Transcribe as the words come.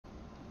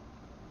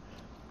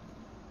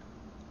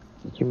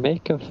You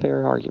make a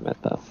fair argument,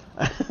 though.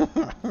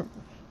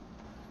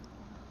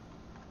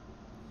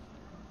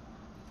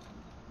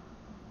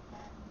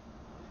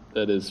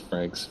 That is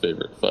Frank's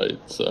favorite fight,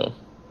 so.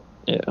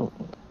 Yeah.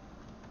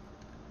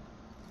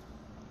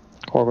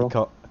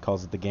 Orbital.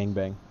 Calls it the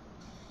gangbang.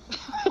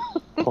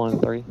 Pulling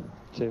 3,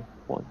 2,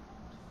 1.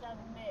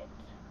 Submit.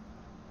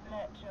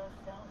 Let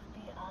yourself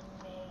be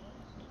unmade.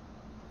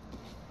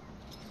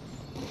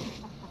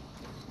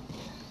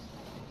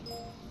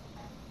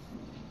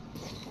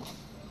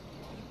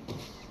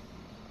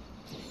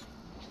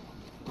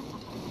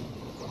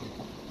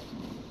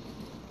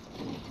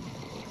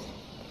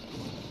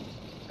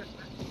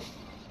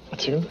 A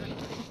 2.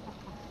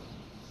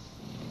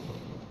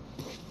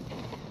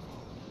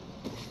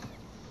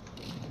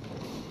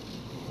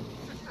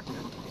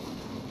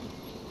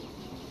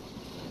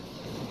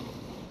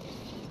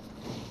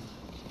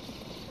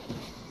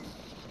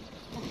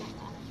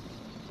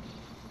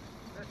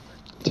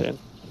 Ten.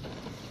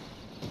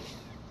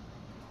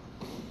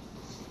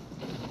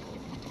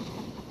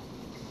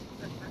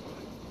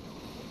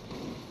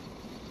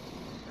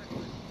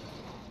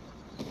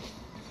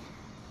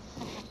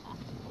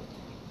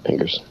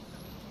 Fingers.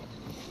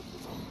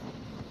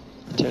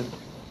 10.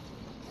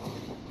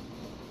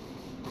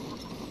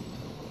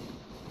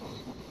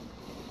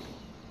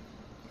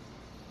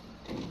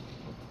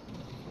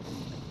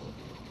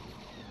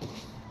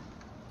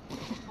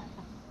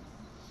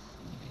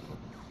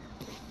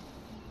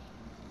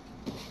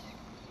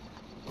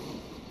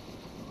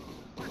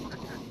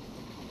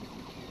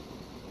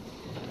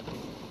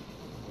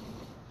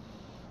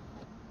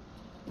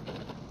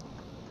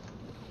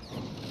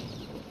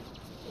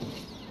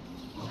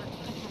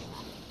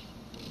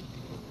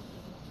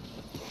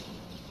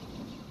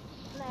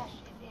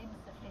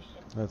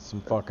 That's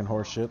some fucking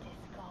horseshit.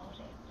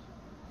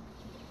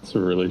 It's a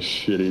really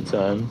shitty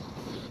time.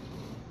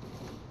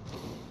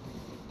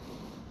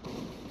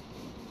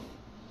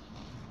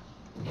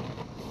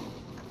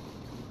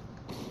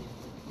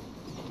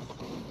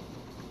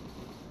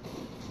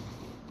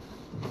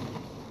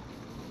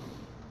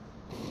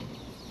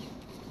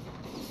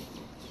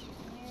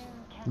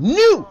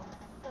 New!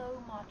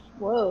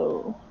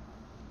 Whoa.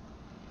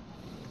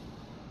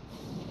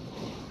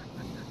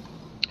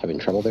 Having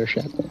trouble there,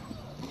 Shep?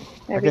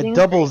 I got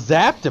double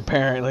zapped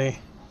apparently.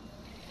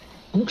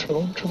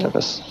 Trouble.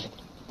 Tempest.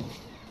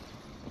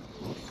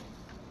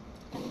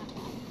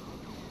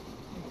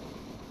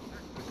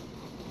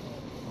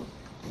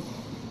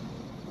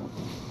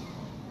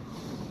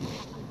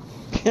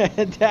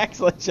 Dax,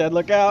 let Shed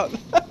look out.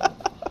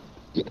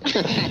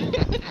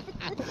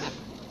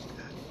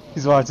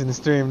 He's watching the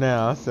stream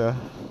now, so.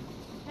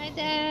 Hi,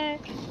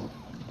 Dak.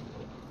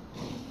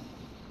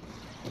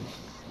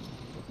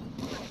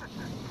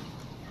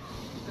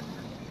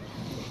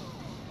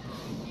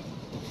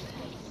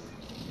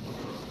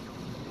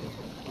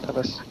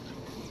 Tempest.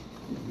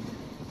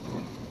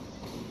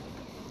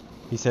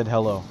 He said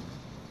hello.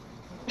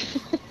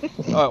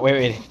 Oh,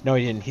 wait. No,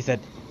 he didn't. He said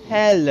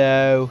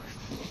hello.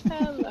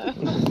 Hello.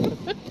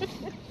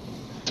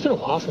 It's been a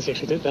while since he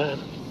actually did that.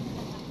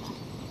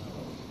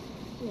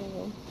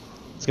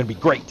 It's gonna be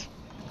great.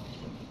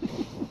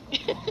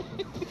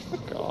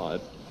 God.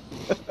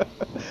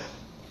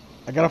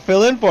 I gotta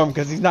fill in for him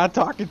because he's not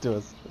talking to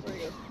us.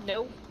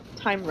 Nope.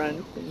 Time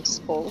run and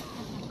just pull.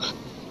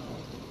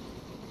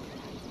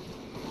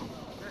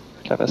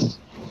 Tempest.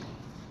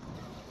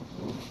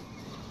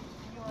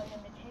 Your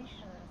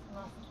limitations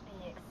must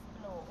be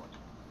explored.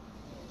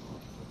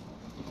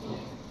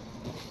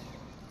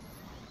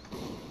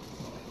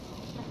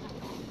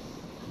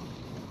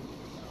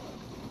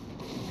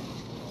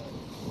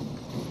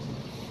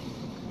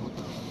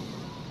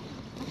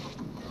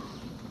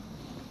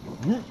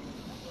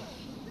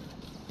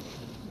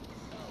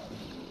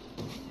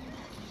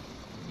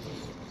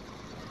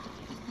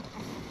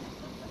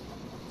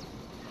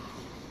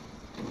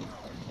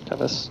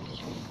 Tempest.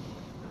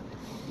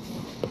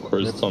 Of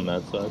course, it's on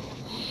that side.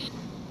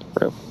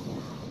 Real.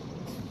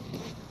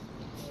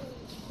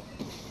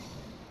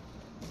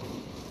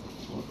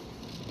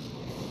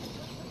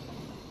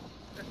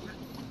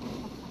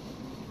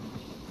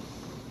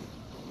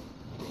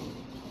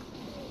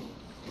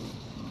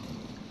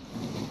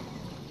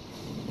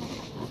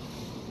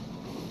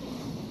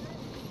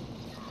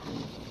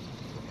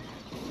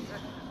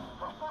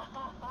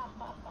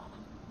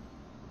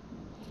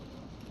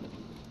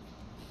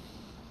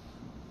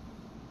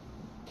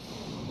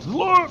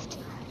 Left!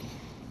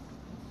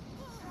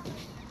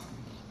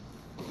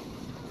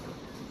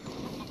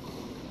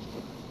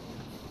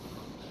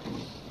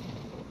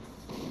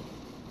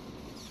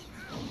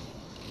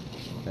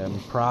 Them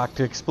proc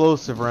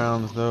explosive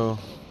rounds, though.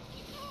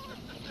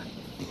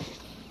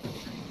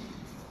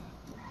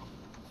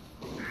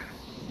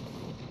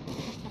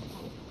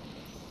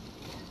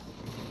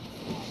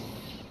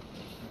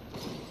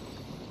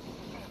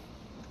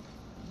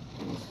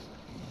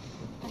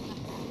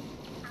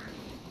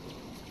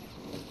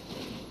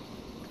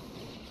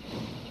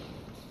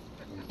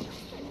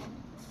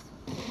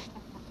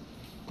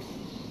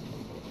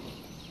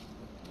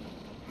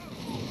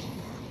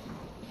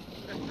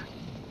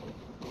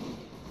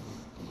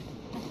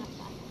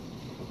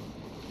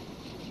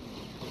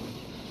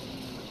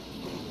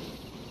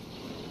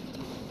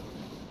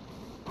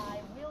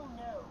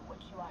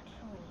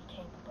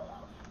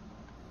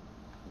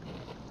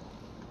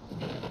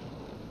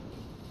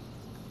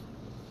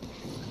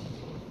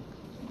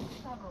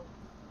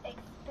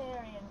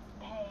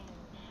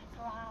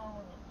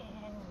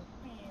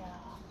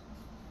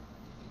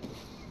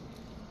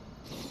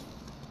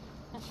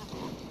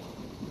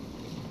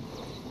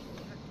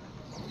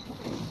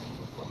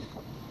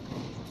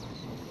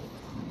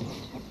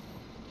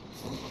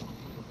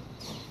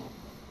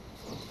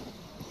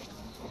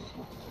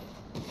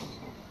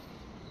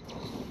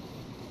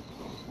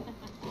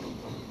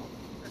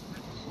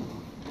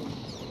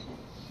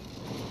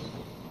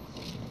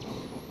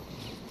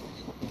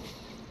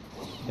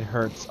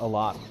 hurts a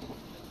lot.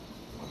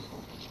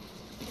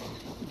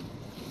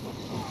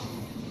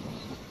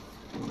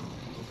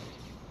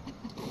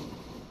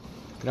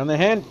 Get on the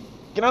hand!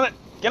 Get on it!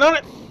 Get on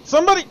it!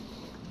 Somebody!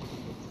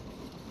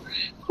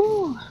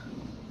 Whew.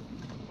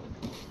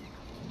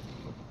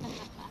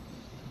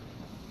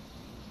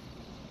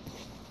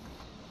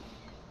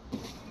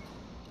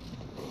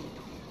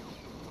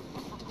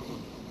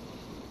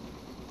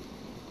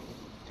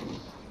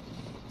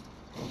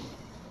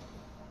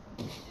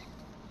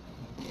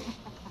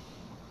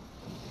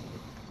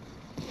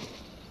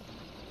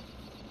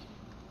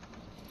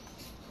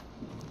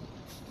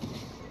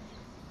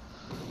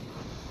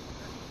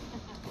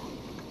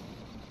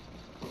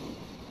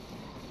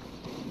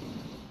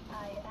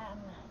 I am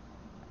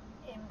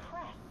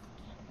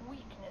impressed.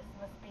 Weakness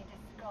must be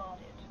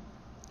discarded.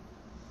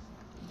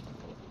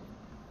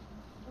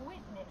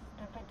 Witness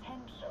the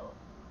potential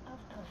of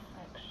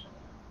perfection.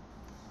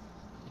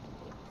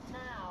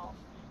 Now,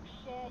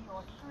 share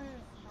your true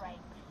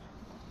strength.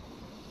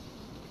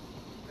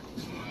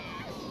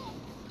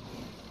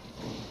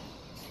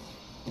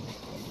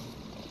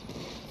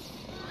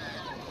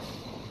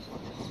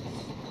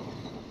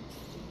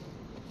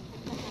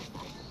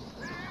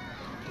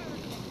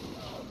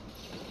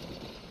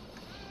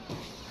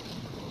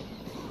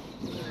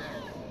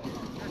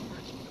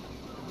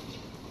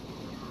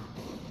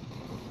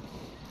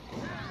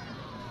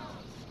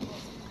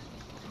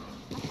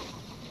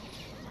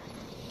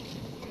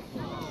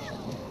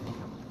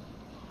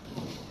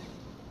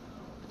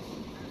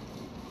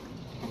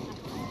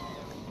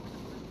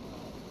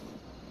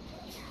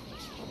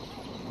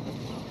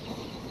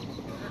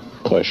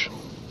 Push.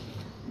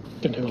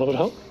 Didn't take a little bit of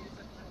help.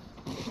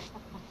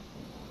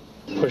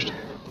 Pushed.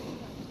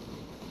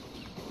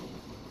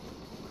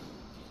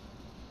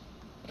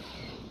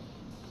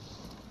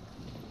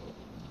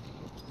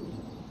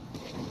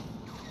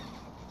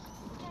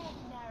 That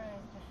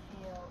narrows the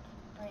field,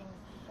 brings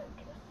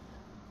focus.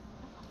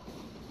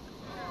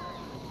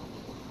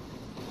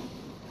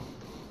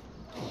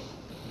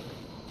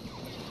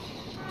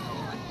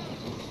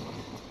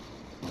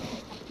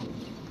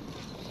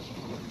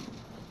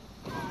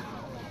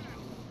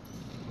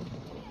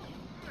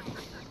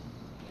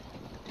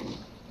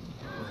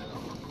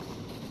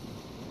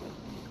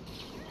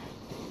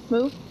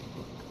 Move.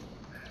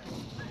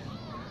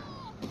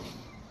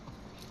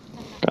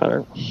 Got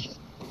her.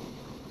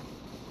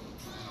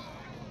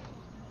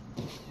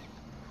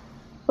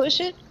 Push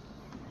it.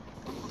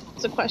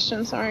 It's a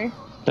question, sorry.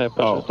 Yeah, push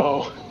Oh. it.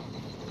 Oh.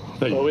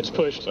 Oh, it's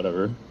pushed.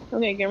 Whatever.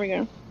 Okay, here we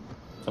go.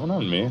 Don't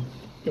on me. You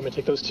want me to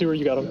take those two or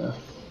you got them?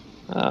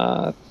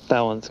 Yeah. That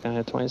one's gonna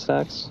hit 20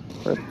 stacks.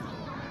 Rip.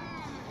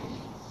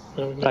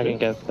 I can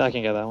get that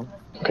one.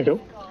 Okay, go.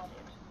 Discarded.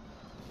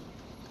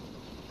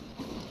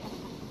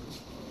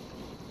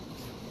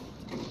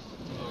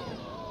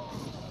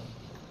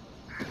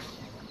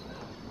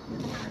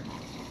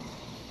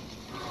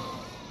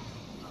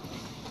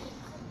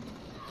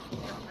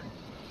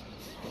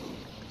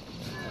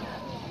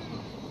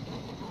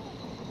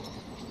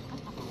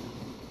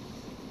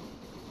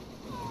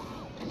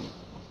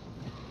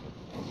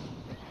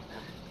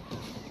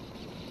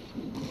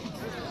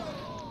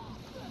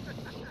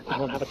 I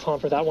don't have a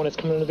taunt for that one. It's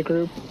coming into the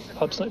group.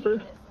 Pub sniper.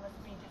 This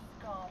must be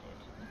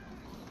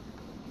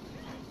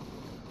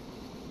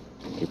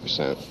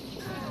discarded. 50%.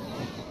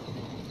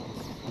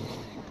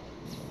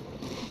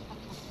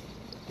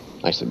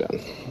 Nicely done.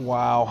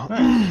 Wow.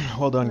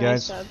 Well done,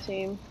 Nice guys. job,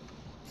 team.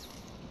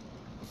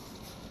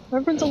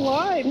 Everyone's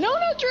alive. No,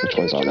 not Drew. Which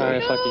one's on Drew, there?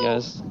 Alright, no. fuck you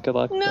guys. Good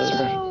luck. No. Can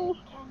you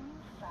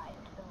find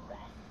the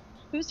rest?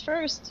 Who's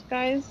first,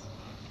 guys?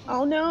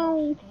 Oh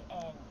no. The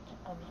end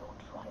of your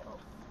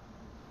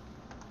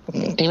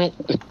trials. Damn it.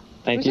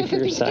 Thank you for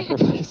your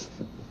sacrifice.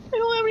 I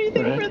don't have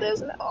anything Right. for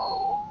this.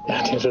 No.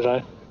 Yeah, neither did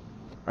I.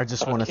 I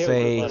just I want to can't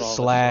say let all this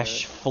slash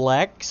start.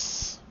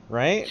 flex,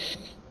 right?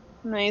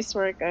 Nice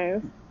work,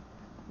 guys.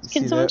 See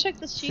Can someone that- check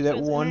the See sheet that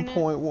for the internet?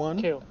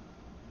 1.1? KO.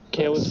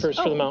 KO was first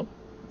for the Oh. mount.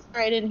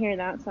 Sorry, I didn't hear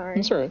that. Sorry.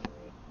 That's alright.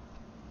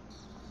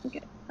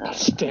 Okay.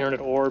 Staring at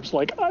orbs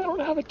like, I don't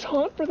have a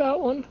taunt for that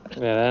one. Yeah,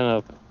 that ended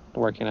up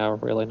working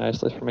out really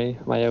nicely for me.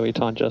 My AoE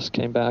taunt just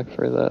came back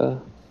for the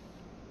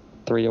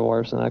 3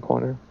 orbs in that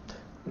corner.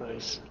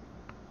 Nice.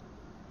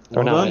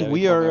 Or Well not done. AoE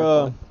We taunt, are,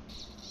 marathon.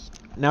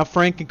 now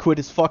Frank can quit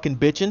his fucking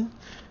bitching,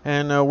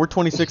 and we're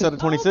 26 out of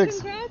 26.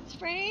 Oh, congrats,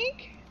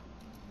 Frank.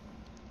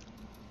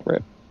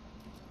 Rip.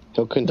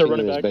 He'll continue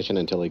running his back. bitching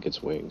until he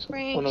gets wings.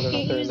 Frank, Oh, no, they're not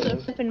can't there use in the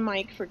the- flipping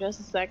mic for just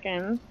a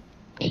second.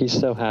 He's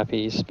so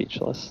happy he's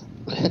speechless.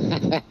 I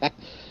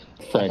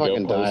Frank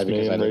fucking died outposed me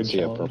because I in didn't raid see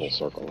a challenge. purple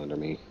circle under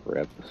me.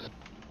 Rip.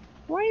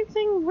 Why are you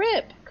saying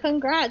rip?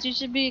 Congrats, you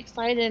should be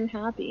excited and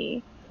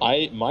happy.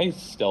 My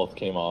stealth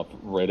came off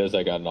right as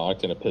I got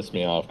knocked, and it pissed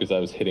me off because I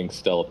was hitting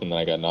stealth and then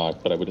I got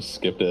knocked, but I would have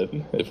skipped it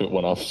if it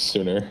went off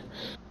sooner.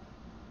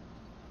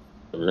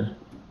 Whatever.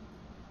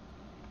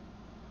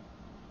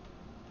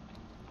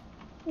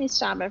 Nice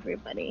job,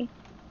 everybody.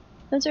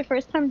 That's your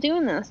first time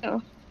doing this,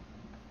 so.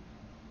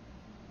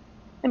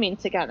 I mean,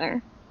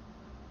 together.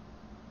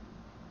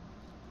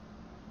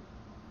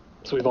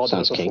 So we've all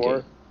done Sounds it before.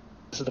 kinky.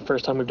 This is the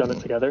first time we've done it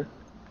together.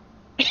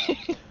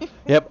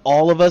 Yep,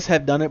 all of us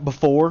have done it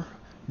before.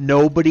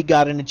 Nobody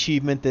got an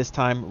achievement this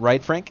time,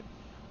 right, Frank?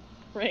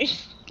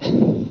 Right.